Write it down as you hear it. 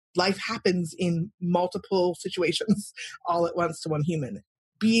life happens in multiple situations all at once to one human.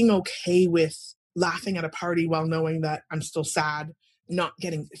 Being okay with laughing at a party while knowing that I'm still sad, not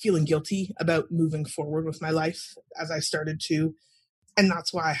feeling guilty about moving forward with my life as I started to. And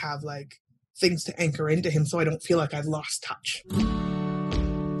that's why I have like things to anchor into him so I don't feel like I've lost touch.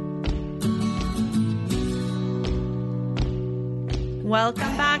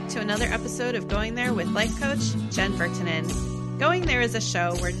 Welcome back to another episode of Going There with life coach Jen Vertanen. Going There is a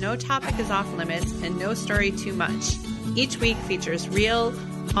show where no topic is off limits and no story too much. Each week features real,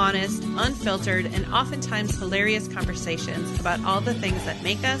 honest, unfiltered, and oftentimes hilarious conversations about all the things that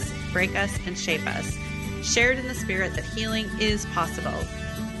make us, break us, and shape us, shared in the spirit that healing is possible.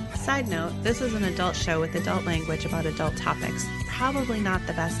 Side note, this is an adult show with adult language about adult topics, probably not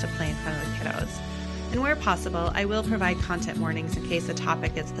the best to play in front of the kiddos. And where possible, I will provide content warnings in case a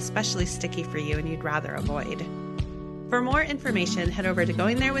topic is especially sticky for you and you'd rather avoid. For more information, head over to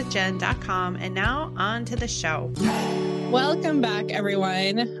goingtherewithjen.com. And now on to the show. Welcome back,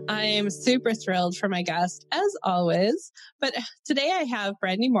 everyone. I am super thrilled for my guest, as always. But today I have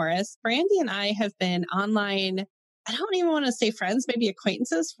Brandy Morris. Brandy and I have been online, I don't even want to say friends, maybe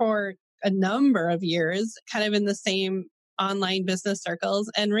acquaintances for a number of years, kind of in the same online business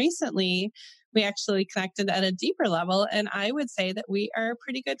circles. And recently, we actually connected at a deeper level. And I would say that we are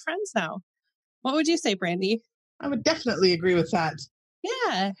pretty good friends now. What would you say, Brandy? I would definitely agree with that.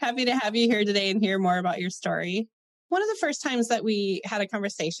 Yeah, happy to have you here today and hear more about your story. One of the first times that we had a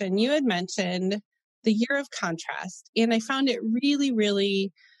conversation, you had mentioned the year of contrast. And I found it really,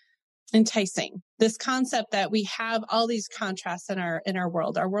 really enticing. This concept that we have all these contrasts in our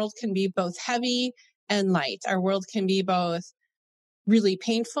world. Our world can be both heavy and light. Our world can be both really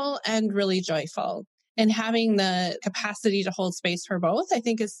painful and really joyful. And having the capacity to hold space for both, I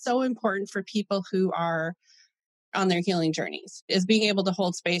think, is so important for people who are on their healing journeys, is being able to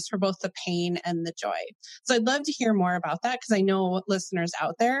hold space for both the pain and the joy. So I'd love to hear more about that because I know listeners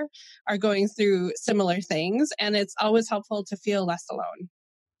out there are going through similar things, and it's always helpful to feel less alone.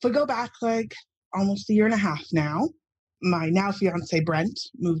 If we go back like almost a year and a half now, my now fiance Brent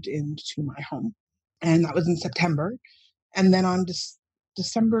moved into my home, and that was in September. And then on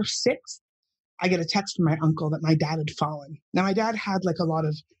December 6th, I get a text from my uncle that my dad had fallen. Now, my dad had like a lot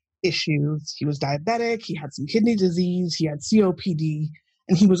of issues. He was diabetic. He had some kidney disease. He had COPD.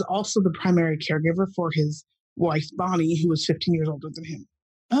 And he was also the primary caregiver for his wife, Bonnie, who was 15 years older than him.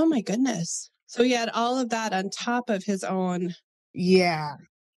 Oh, my goodness. So he had all of that on top of his own. Yeah.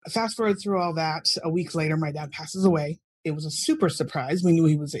 Fast forward through all that. A week later, my dad passes away. It was a super surprise. We knew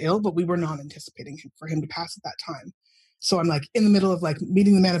he was ill, but we were not anticipating for him to pass at that time. So I'm like in the middle of like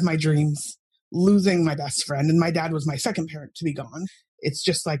meeting the man of my dreams, losing my best friend. And my dad was my second parent to be gone. It's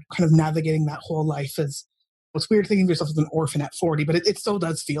just like kind of navigating that whole life as, it's weird thinking of yourself as an orphan at 40, but it still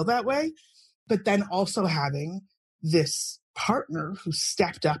does feel that way. But then also having this partner who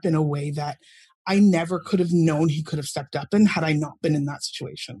stepped up in a way that I never could have known he could have stepped up in had I not been in that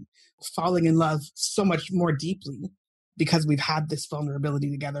situation. Falling in love so much more deeply because we've had this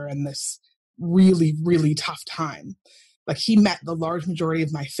vulnerability together and this really, really tough time. Like he met the large majority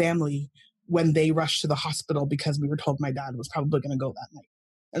of my family when they rushed to the hospital because we were told my dad was probably going to go that night.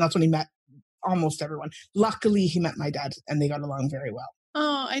 And that's when he met almost everyone. Luckily, he met my dad and they got along very well.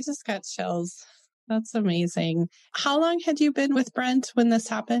 Oh, I just got chills. That's amazing. How long had you been with Brent when this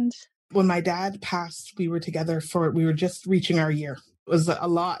happened? When my dad passed, we were together we were just reaching our year. It was a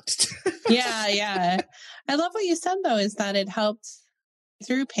lot. Yeah. I love what you said, though, is that it helped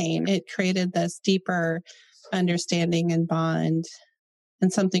through pain. It created this deeper understanding and bond,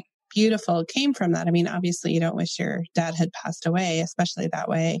 and something beautiful came from that. I mean, obviously, you don't wish your dad had passed away, especially that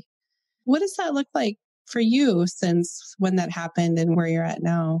way. What does that look like for you since when that happened and where you're at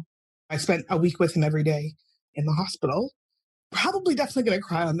now? I spent a week with him every day in the hospital. Probably definitely going to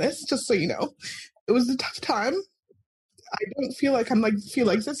cry on this, just so you know. It was a tough time. I don't feel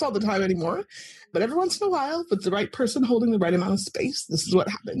like this all the time anymore. But every once in a while, with the right person holding the right amount of space, this is what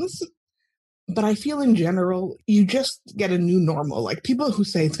happens. But I feel in general, you just get a new normal. Like people who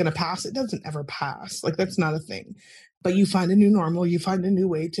say it's going to pass, it doesn't ever pass. Like that's not a thing. But you find a new normal. You find a new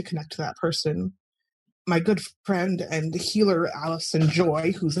way to connect to that person. My good friend and healer, Allison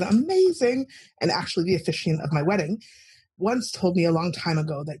Joy, who's amazing and actually the officiant of my wedding, once told me a long time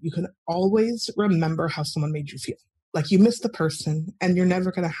ago that you can always remember how someone made you feel. Like you miss the person and you're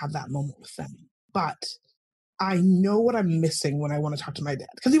never going to have that moment with them. But I know what I'm missing when I want to talk to my dad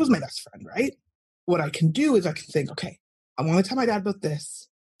because he was my best friend, right? What I can do is I can think, okay, I want to tell my dad about this.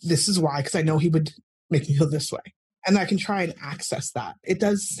 This is why, because I know he would make me feel this way. And I can try and access that. It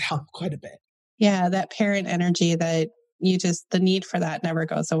does help quite a bit. Yeah, that parent energy that the need for that never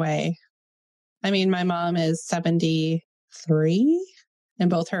goes away. I mean, my mom is 73 and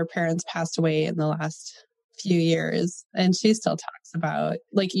both her parents passed away in the last few years. And she still talks about,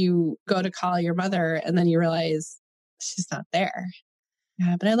 like, you go to call your mother and then you realize she's not there.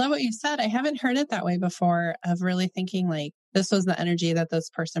 Yeah, but I love what you said. I haven't heard it that way before, of really thinking like, this was the energy that this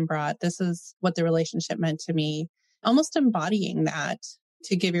person brought. This is what the relationship meant to me. Almost embodying that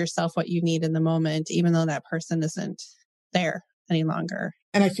to give yourself what you need in the moment, even though that person isn't there any longer.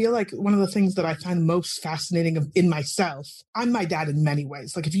 And I feel like one of the things that I find most fascinating in myself, I'm my dad in many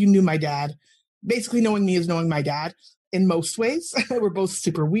ways. Like if you knew my dad, basically knowing me is knowing my dad in most ways. We're both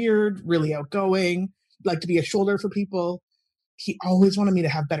super weird, really outgoing, like to be a shoulder for people. He always wanted me to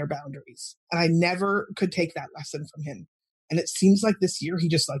have better boundaries. And I never could take that lesson from him. And it seems like this year he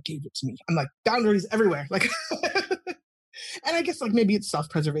just like gave it to me. I'm like, boundaries everywhere. Like, and I guess like maybe it's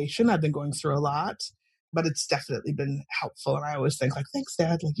self-preservation. I've been going through a lot, but it's definitely been helpful. And I always think like, thanks,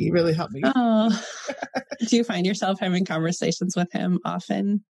 Dad. Like you really helped me. Oh, do you find yourself having conversations with him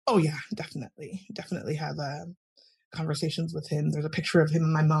often? Oh yeah, definitely. Definitely have conversations with him. There's a picture of him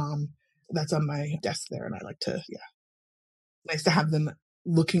and my mom that's on my desk there. And I like to, nice to have them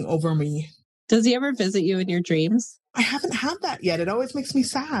looking over me. Does he ever visit you in your dreams? I haven't had that yet. It always makes me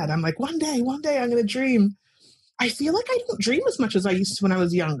sad. I'm like, one day I'm going to dream. I feel like I don't dream as much as I used to when I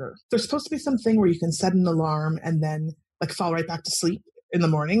was younger. There's supposed to be something where you can set an alarm and then like fall right back to sleep in the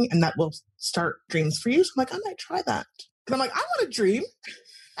morning and that will start dreams for you. So I'm like, I might try that. Because I'm like, I want to dream.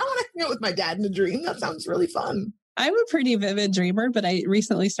 I want to hang out with my dad in a dream. That sounds really fun. I'm a pretty vivid dreamer, but I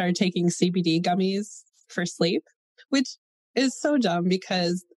recently started taking CBD gummies for sleep, which is so dumb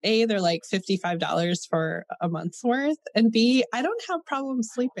because A, they're like $55 for a month's worth. And B, I don't have problems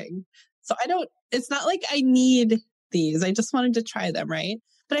sleeping. So it's not like I need these. I just wanted to try them, right?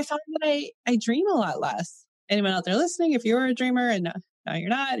 But I found that I dream a lot less. Anyone out there listening, if you're a dreamer and now you're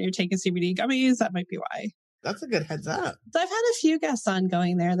not, and you're taking CBD gummies, that might be why. That's a good heads up. So I've had a few guests on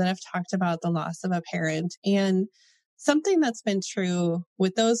going there that have talked about the loss of a parent. And something that's been true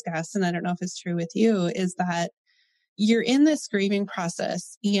with those guests, and I don't know if it's true with you, is that you're in this grieving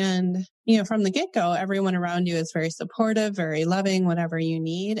process and, from the get-go, everyone around you is very supportive, very loving, whatever you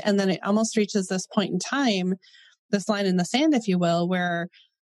need. And then it almost reaches this point in time, this line in the sand, if you will, where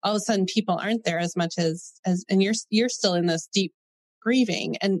all of a sudden people aren't there as much as and you're still in this deep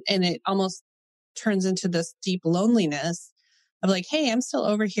grieving and it almost turns into this deep loneliness of like, hey, I'm still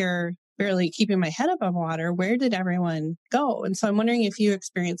over here barely keeping my head above water. Where did everyone go? And so I'm wondering if you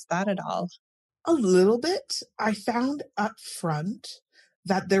experienced that at all. A little bit. I found up front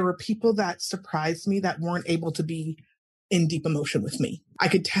that there were people that surprised me that weren't able to be in deep emotion with me. I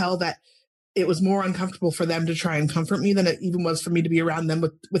could tell that it was more uncomfortable for them to try and comfort me than it even was for me to be around them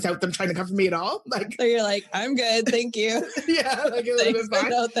without them trying to comfort me at all. Like, so you're like, I'm good, thank you. Yeah, like it would have been fine.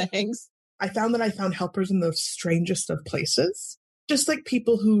 No thanks. I found that I found helpers in the strangest of places, just like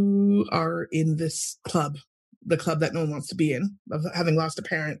people who are in this club, the club that no one wants to be in, of having lost a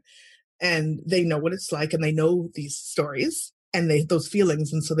parent. And they know what it's like and they know these stories and those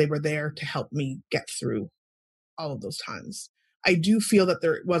feelings. And so they were there to help me get through all of those times. I do feel that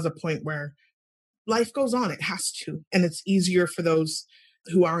there was a point where life goes on. It has to. And it's easier for those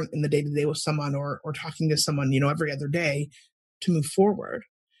who aren't in the day-to-day with someone or talking to someone, every other day to move forward.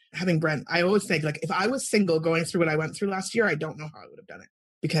 Having Brent, I always think like if I was single going through what I went through last year, I don't know how I would have done it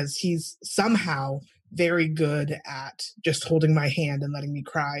because he's somehow very good at just holding my hand and letting me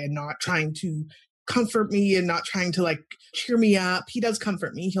cry and not trying to comfort me and not trying to like cheer me up. He does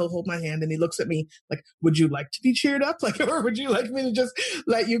comfort me. He'll hold my hand and he looks at me like, would you like to be cheered up? Like, or would you like me to just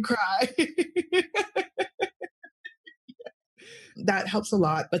let you cry? That helps a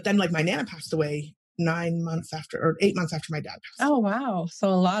lot. But then like my Nana passed away 8 months after my dad passed. Oh, wow. So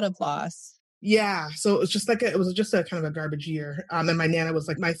a lot of loss. Yeah. So it was just a kind of a garbage year. And my Nana was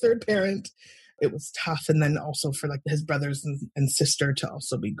like my third parent. It was tough. And then also for like his brothers and sister to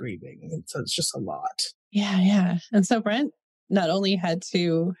also be grieving. And so it's just a lot. Yeah. Yeah. And so Brent not only had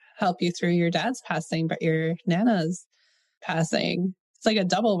to help you through your dad's passing, but your Nana's passing. It's like a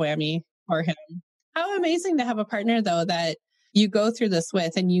double whammy for him. How amazing to have a partner though, that you go through this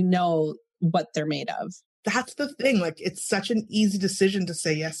with and you know what they're made of. That's the thing. Like, it's such an easy decision to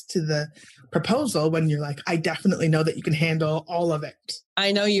say yes to the proposal when you're like, I definitely know that you can handle all of it.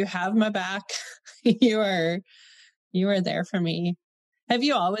 I know you have my back. You are there for me. Have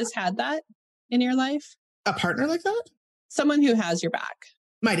you always had that in your life? A partner like that? Someone who has your back.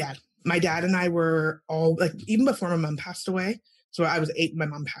 My dad and I were all like, even before my mom passed away. So I was 8 when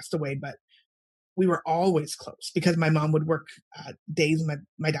my mom passed away, but we were always close because my mom would work days.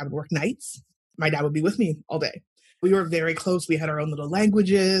 My dad would work nights. My dad would be with me all day. We were very close. We had our own little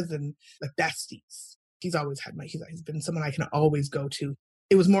languages and like besties. He's been someone I can always go to.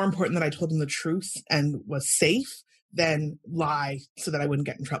 It was more important that I told him the truth and was safe than lie so that I wouldn't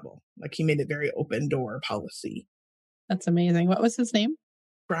get in trouble. Like he made it very open door policy. That's amazing. What was his name?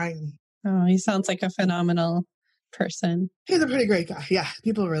 Brian. Oh, he sounds like a phenomenal person. He's a pretty great guy. Yeah,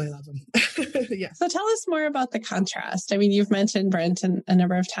 people really love him. Yeah. So tell us more about the contrast. I mean, you've mentioned Brent a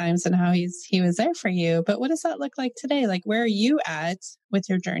number of times and how he was there for you, but what does that look like today? Like, where are you at with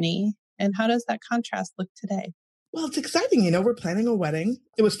your journey, and how does that contrast look today? Well, it's exciting. We're planning a wedding.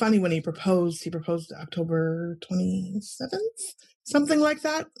 It was funny when he proposed. He proposed October 27th, something like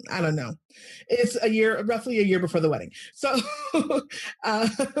that. I don't know. It's roughly a year before the wedding. So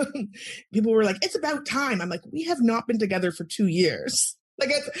people were like, it's about time. I'm like, we have not been together for 2 years.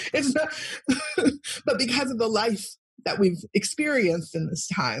 Like it's not, but because of the life that we've experienced in this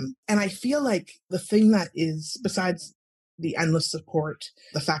time. And I feel like the thing that is, besides the endless support,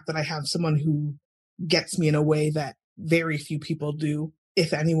 the fact that I have someone who gets me in a way that very few people do,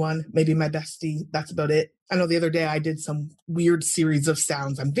 if anyone, maybe my bestie, that's about it. I know the other day I did some weird series of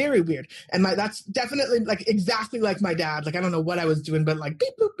sounds. I'm very weird. And that's definitely like exactly like my dad. Like, I don't know what I was doing, but like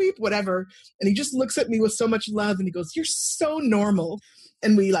beep, boop, beep, whatever. And he just looks at me with so much love and he goes, you're so normal.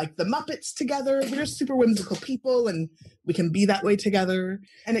 And we like the Muppets together. We're just super whimsical people and we can be that way together.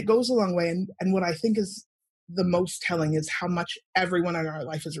 And it goes a long way. And what I think is the most telling is how much everyone in our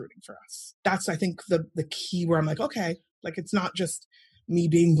life is rooting for us. That's, I think, the key where I'm like, okay, like it's not just me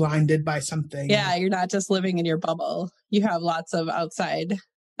being blinded by something. Yeah, you're not just living in your bubble. You have lots of outside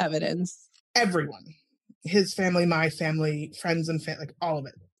evidence. Everyone, his family, my family, friends and like all of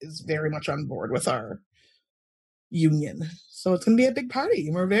it is very much on board with our union. So it's going to be a big party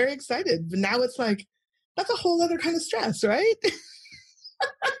and we're very excited. But now it's like, that's a whole other kind of stress, right?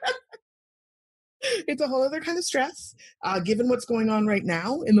 It's a whole other kind of stress. Given what's going on right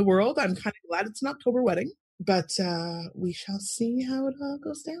now in the world, I'm kind of glad it's an October wedding, but we shall see how it all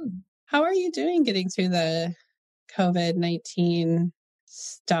goes down. How are you doing getting through the COVID-19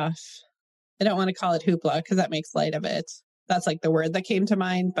 stuff? I don't want to call it hoopla because that makes light of it. That's like the word that came to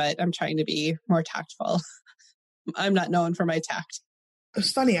mind, but I'm trying to be more tactful. I'm not known for my tact.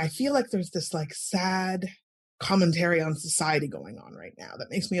 It's funny. I feel like there's this like sad commentary on society going on right now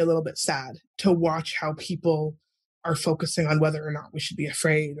that makes me a little bit sad to watch how people are focusing on whether or not we should be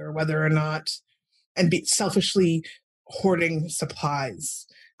afraid or whether or not, and be selfishly hoarding supplies.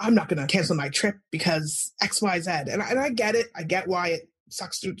 I'm not going to cancel my trip because X, Y, Z. And I get it. I get why it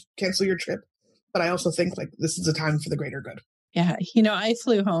sucks to cancel your trip. But I also think like this is a time for the greater good. Yeah. I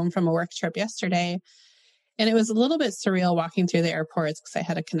flew home from a work trip yesterday. And it was a little bit surreal walking through the airports because I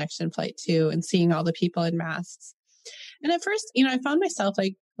had a connection flight too and seeing all the people in masks. And at first, I found myself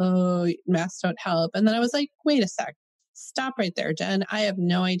like, oh, masks don't help. And then I was like, wait a sec, stop right there, Jen. I have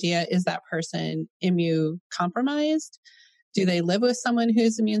no idea. Is that person immune compromised? Do they live with someone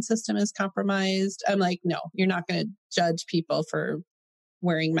whose immune system is compromised? I'm like, no, you're not going to judge people for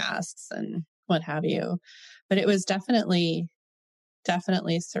wearing masks and what have you. But it was definitely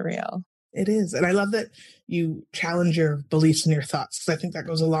surreal. It is. And I love that you challenge your beliefs and your thoughts because I think that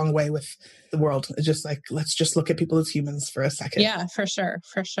goes a long way with the world. It's just like, let's just look at people as humans for a second. Yeah, for sure.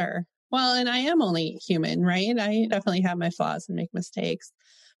 For sure. Well, and I am only human, right? I definitely have my flaws and make mistakes.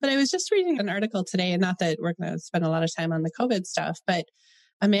 But I was just reading an article today, and not that we're going to spend a lot of time on the COVID stuff, but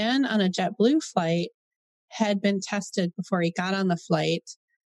a man on a JetBlue flight had been tested before he got on the flight,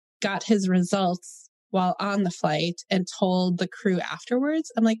 got his results while on the flight, and told the crew afterwards.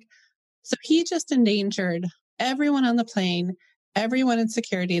 I'm like, so he just endangered everyone on the plane, everyone in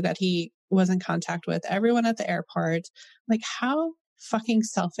security that he was in contact with, everyone at the airport. Like, how fucking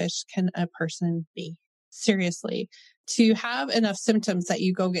selfish can a person be? Seriously, to have enough symptoms that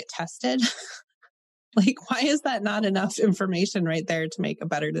you go get tested. Like, why is that not enough information right there to make a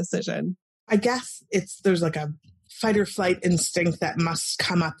better decision? I guess there's like a fight or flight instinct that must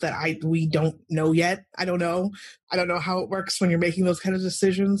come up that we don't know yet. I don't know how it works when you're making those kind of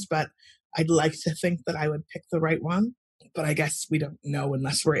decisions, but I'd like to think that I would pick the right one. But I guess we don't know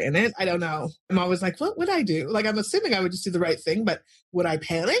unless we're in it. I don't know. I'm always like, what would I do? Like, I'm assuming I would just do the right thing, but would I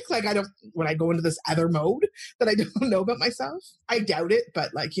panic? Like, would I go into this other mode that I don't know about myself? I doubt it,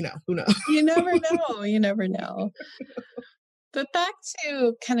 but like, who knows? You never know. You never know. But back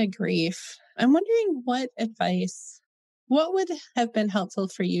to kind of grief, I'm wondering what would have been helpful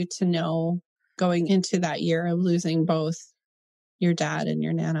for you to know going into that year of losing both your dad and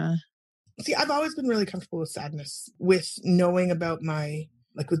your Nana? See, I've always been really comfortable with sadness, with knowing about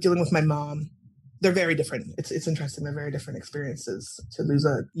with dealing with my mom. They're very different. It's interesting. They're very different experiences to lose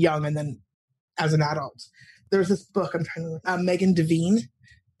a young and then as an adult. There's this book, I'm trying to, Megan Devine,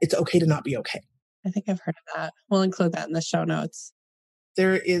 It's Okay to Not Be Okay. I think I've heard of that. We'll include that in the show notes.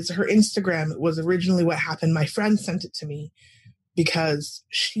 There is her Instagram was originally what happened. My friend sent it to me because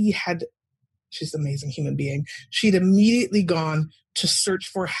she's an amazing human being. She'd immediately gone to search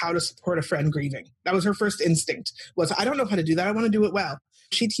for how to support a friend grieving. That was her first instinct, was I don't know how to do that. I want to do it well.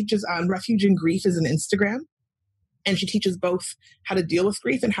 She teaches Refuge in Grief is an Instagram, and she teaches both how to deal with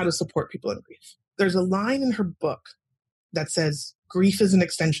grief and how to support people in grief. There's a line in her book that says, grief is an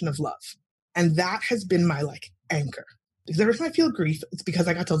extension of love. And that has been my anchor. Because every time I feel grief, it's because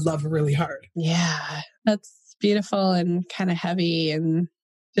I got to love really hard. Yeah, that's beautiful and kind of heavy and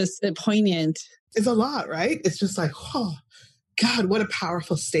just poignant. It's a lot, right? It's just oh, God, what a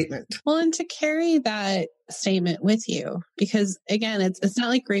powerful statement. Well, and to carry that statement with you, because again, it's not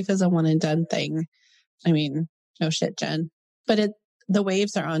like grief is a one and done thing. I mean, no shit, Jen. But the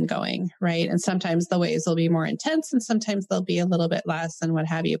waves are ongoing, right? And sometimes the waves will be more intense and sometimes they'll be a little bit less and what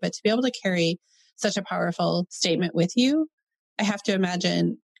have you. But to be able to carry such a powerful statement with you, I have to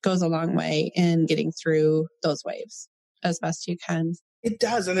imagine goes a long way in getting through those waves as best you can. It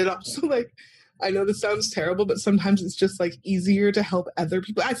does. And it also I know this sounds terrible, but sometimes it's just easier to help other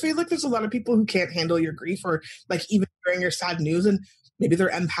people. I feel like there's a lot of people who can't handle your grief or even during your sad news, and maybe they're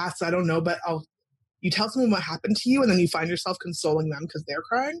empaths. I don't know, but you tell someone what happened to you and then you find yourself consoling them because they're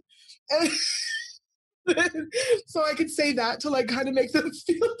crying. So I could say that to kind of make them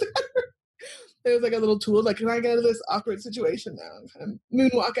feel better. It was a little tool, can I get out of this awkward situation now? Kind of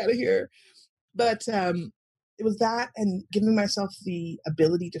moonwalk out of here. But it was that and giving myself the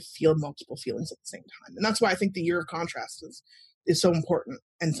ability to feel multiple feelings at the same time. And that's why I think the year of contrast is so important,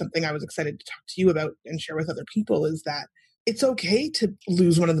 and something I was excited to talk to you about and share with other people is that it's okay to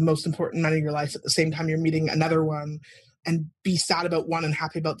lose one of the most important men in your life at the same time you're meeting another one and be sad about one and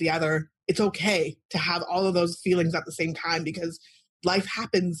happy about the other. It's okay to have all of those feelings at the same time because life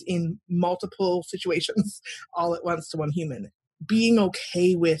happens in multiple situations all at once to one human. Being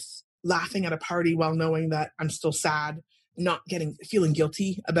okay with laughing at a party while knowing that I'm still sad, not feeling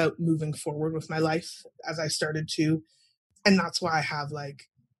guilty about moving forward with my life as I started to. And that's why I have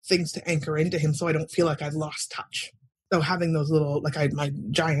things to anchor into him so I don't feel like I've lost touch. So having those little, I had my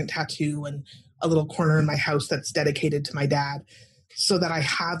giant tattoo and a little corner in my house that's dedicated to my dad so that I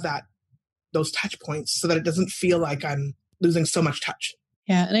have those touch points so that it doesn't feel like I'm losing so much touch.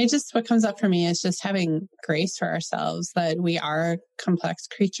 Yeah. And what comes up for me is just having grace for ourselves that we are complex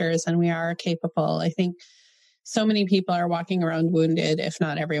creatures and we are capable. I think so many people are walking around wounded, if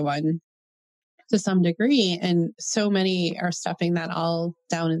not everyone, to some degree. And so many are stuffing that all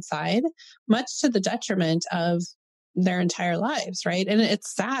down inside, much to the detriment of their entire lives, right? And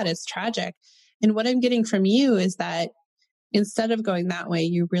it's sad, it's tragic. And what I'm getting from you is that instead of going that way,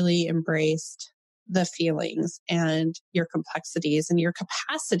 you really embraced the feelings and your complexities and your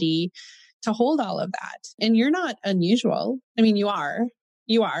capacity to hold all of that. And you're not unusual. I mean, you are,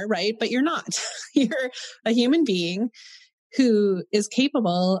 right? But you're not. You're a human being who is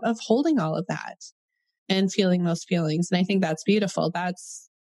capable of holding all of that and feeling those feelings. And I think that's beautiful. That's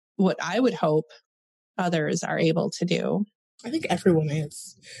what I would hope others are able to do. I think everyone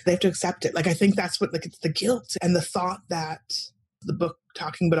is. They have to accept it. I think that's what, it's the guilt and the thought that the book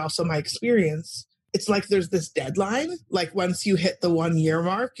talking, but also my experience, it's there's this deadline. Once you hit the 1 year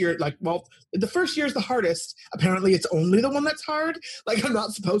mark, you're well, the first year is the hardest. Apparently it's only the one that's hard. I'm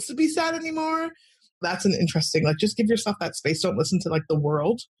not supposed to be sad anymore. That's an interesting, just give yourself that space. Don't listen to the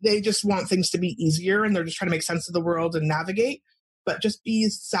world. They just want things to be easier and they're just trying to make sense of the world and navigate, but just be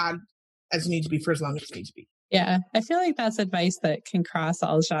as sad as you need to be for as long as you need to be. Yeah. I feel like that's advice that can cross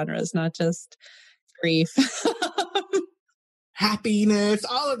all genres, not just grief. Happiness,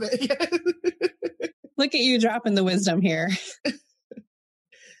 all of it. Look at you dropping the wisdom here. It's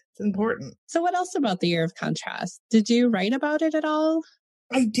important. So what else about the year of contrast? Did you write about it at all?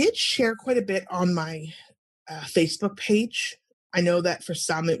 I did share quite a bit on my Facebook page. I know that for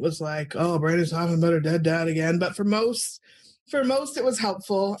some it was oh, Brandon's talking about her dead dad again. But for most it was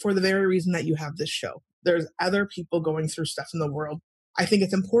helpful for the very reason that you have this show. There's other people going through stuff in the world. I think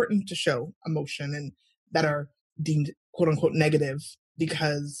it's important to show emotion and that are deemed quote unquote negative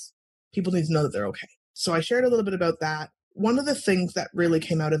because people need to know that they're okay. So I shared a little bit about that. One of the things that really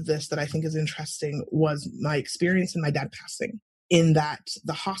came out of this that I think is interesting was my experience in my dad passing. In that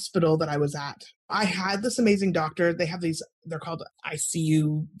the hospital that I was at, I had this amazing doctor. They have they're called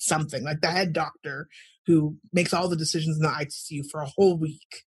ICU something, the head doctor who makes all the decisions in the ICU for a whole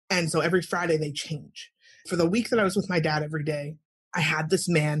week. And so every Friday they change. For the week that I was with my dad every day, I had this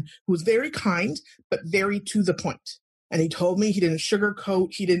man who was very kind, but very to the point. And he told me he didn't sugarcoat.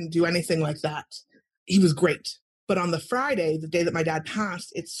 He didn't do anything like that. he was great. But on the Friday, the day that my dad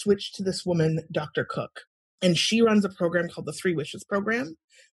passed, it switched to this woman, Dr. Cook. And she runs a program called the Three Wishes program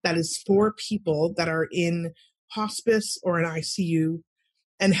that is for people that are in hospice or in ICU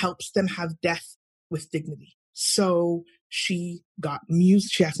and helps them have death with dignity. So she got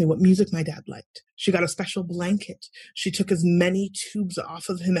music. She asked me what music my dad liked. She got a special blanket. She took as many tubes off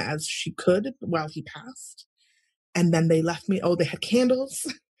of him as she could while he passed. And then they left me. Oh, they had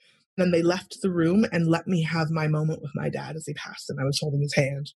candles. Then they left the room and let me have my moment with my dad as he passed, and I was holding his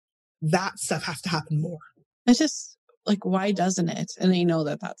hand. That stuff has to happen more. It's just like, why doesn't it? And I know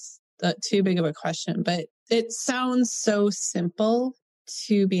that that's too big of a question, but it sounds so simple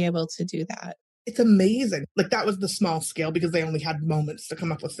to be able to do that. It's amazing. Like, that was the small scale because they only had moments to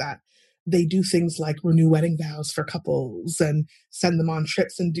come up with that. They do things like renew wedding vows for couples and send them on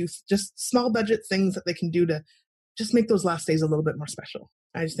trips and do just small budget things that they can do to just make those last days a little bit more special.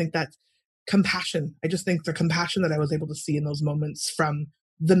 I just think that's compassion. I just think the compassion that I was able to see in those moments from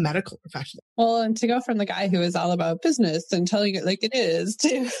the medical profession. Well, and to go from the guy who is all about business and telling it like it is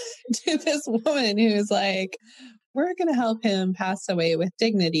to this woman who's like, we're going to help him pass away with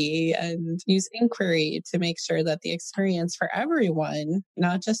dignity and use inquiry to make sure that the experience for everyone,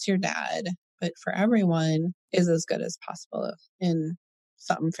 not just your dad, but for everyone, is as good as possible in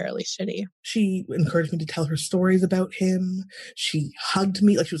something fairly shitty. She encouraged me to tell her stories about him. She hugged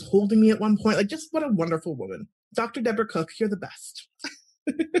me like she was holding me at one point. Like, just what a wonderful woman. Dr. Deborah Cook, you're the best.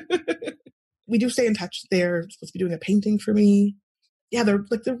 We do stay in touch. They're supposed to be doing a painting for me. Yeah, they're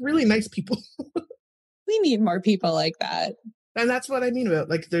really nice people. We need more people like that. And that's what I mean about,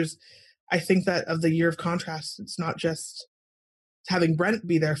 like, I think that of the year of contrast, it's not just having Brent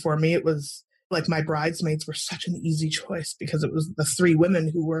be there for me. It was like my bridesmaids were such an easy choice because it was the three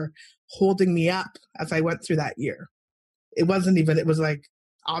women who were holding me up as I went through that year. It was like,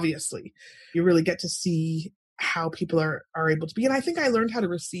 obviously, you really get to see how people are able to be. And I think I learned how to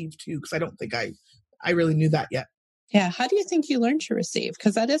receive too, because I don't think I really knew that yet. Yeah. How do you think you learned to receive?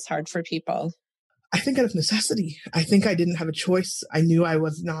 Because that is hard for people. I think out of necessity. I think I didn't have a choice. I knew I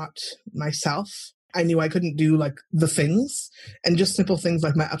was not myself. I knew I couldn't do like the things, and just simple things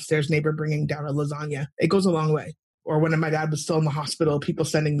like my upstairs neighbor bringing down a lasagna. It goes a long way. Or when my dad was still in the hospital, people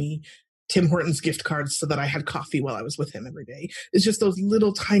sending me Tim Hortons gift cards so that I had coffee while I was with him every day. It's just those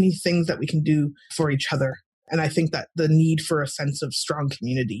little tiny things that we can do for each other. And I think that the need for a sense of strong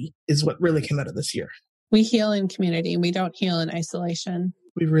community is what really came out of this year. We heal in community. We don't heal in isolation.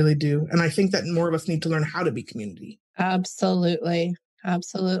 We really do. And I think that more of us need to learn how to be community. Absolutely.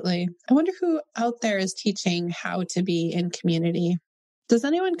 Absolutely. I wonder who out there is teaching how to be in community. Does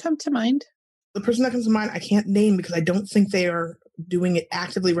anyone come to mind? The person that comes to mind, I can't name because I don't think they are doing it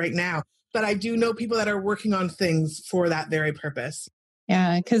actively right now. But I do know people that are working on things for that very purpose.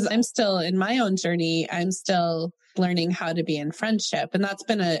 Yeah, because I'm still in my own journey. I'm still learning how to be in friendship. And that's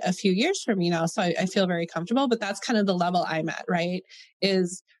been a few years for me now. So I feel very comfortable, but that's kind of the level I'm at, right?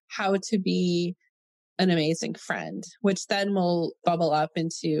 Is how to be an amazing friend, which then will bubble up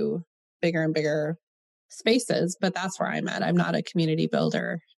into bigger and bigger spaces. But that's where I'm at. I'm not a community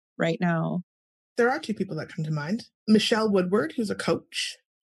builder right now. There are two people that come to mind. Michelle Woodward, who's a coach.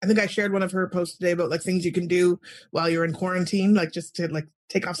 I think I shared one of her posts today about like things you can do while you're in quarantine, like just to like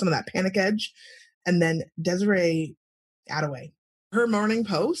take off some of that panic edge. And then Desiree Attaway, her morning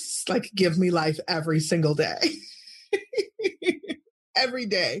posts like give me life every single day. Every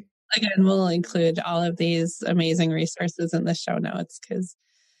day. Again, we'll include all of these amazing resources in the show notes because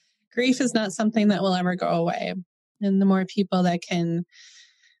grief is not something that will ever go away. And the more people that can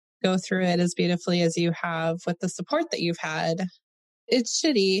go through it as beautifully as you have with the support that you've had. It's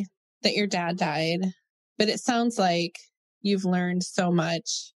shitty that your dad died, but it sounds like you've learned so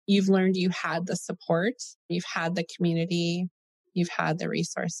much. You've learned you had the support, you've had the community, you've had the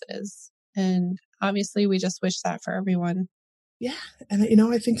resources. And obviously we just wish that for everyone. Yeah. And,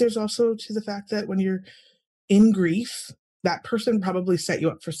 I think there's also to the fact that when you're in grief, that person probably set you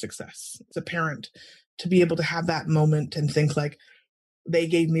up for success as a parent to be able to have that moment and think like, they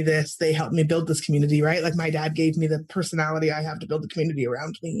gave me this, they helped me build this community, right? Like my dad gave me the personality I have to build the community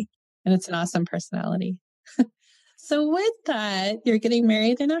around me. And it's an awesome personality. So with that, you're getting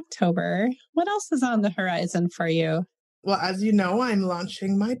married in October. What else is on the horizon for you? Well, as you know, I'm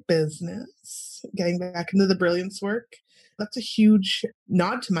launching my business, getting back into the Brilliance work. That's a huge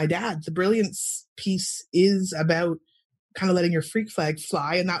nod to my dad. The Brilliance piece is about kind of letting your freak flag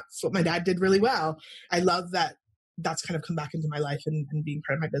fly. And that's what my dad did really well. I love that that's kind of come back into my life and being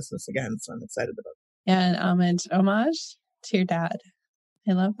part of my business again. So I'm excited about it. Yeah, an homage to your dad.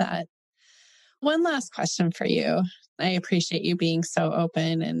 I love that. One last question for you. I appreciate you being so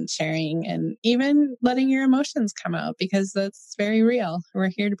open and sharing and even letting your emotions come out, because that's very real.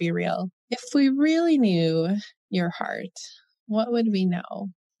 We're here to be real. If we really knew your heart, what would we know?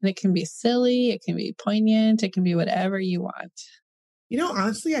 And it can be silly, it can be poignant, it can be whatever you want.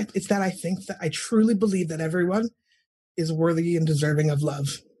 Honestly, it's that I think that I truly believe that everyone is worthy and deserving of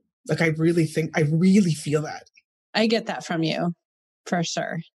love. Like, I really feel that. I get that from you, for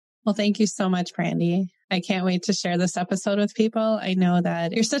sure. Well, thank you so much, Brandy. I can't wait to share this episode with people. I know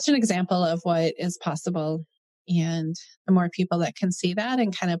that you're such an example of what is possible. And the more people that can see that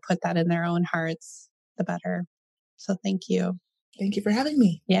and kind of put that in their own hearts, the better. So thank you. Thank you for having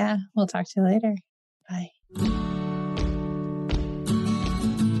me. Yeah, we'll talk to you later. Bye.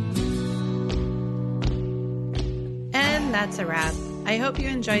 And that's a wrap. I hope you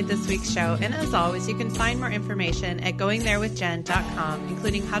enjoyed this week's show, and as always, you can find more information at goingtherewithjen.com,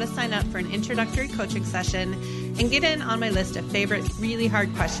 including how to sign up for an introductory coaching session and get in on my list of favorite really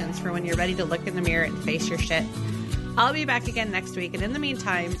hard questions for when you're ready to look in the mirror and face your shit. I'll be back again next week, and in the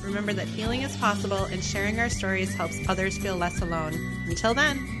meantime, remember that healing is possible and sharing our stories helps others feel less alone. Until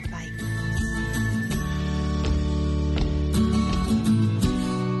then.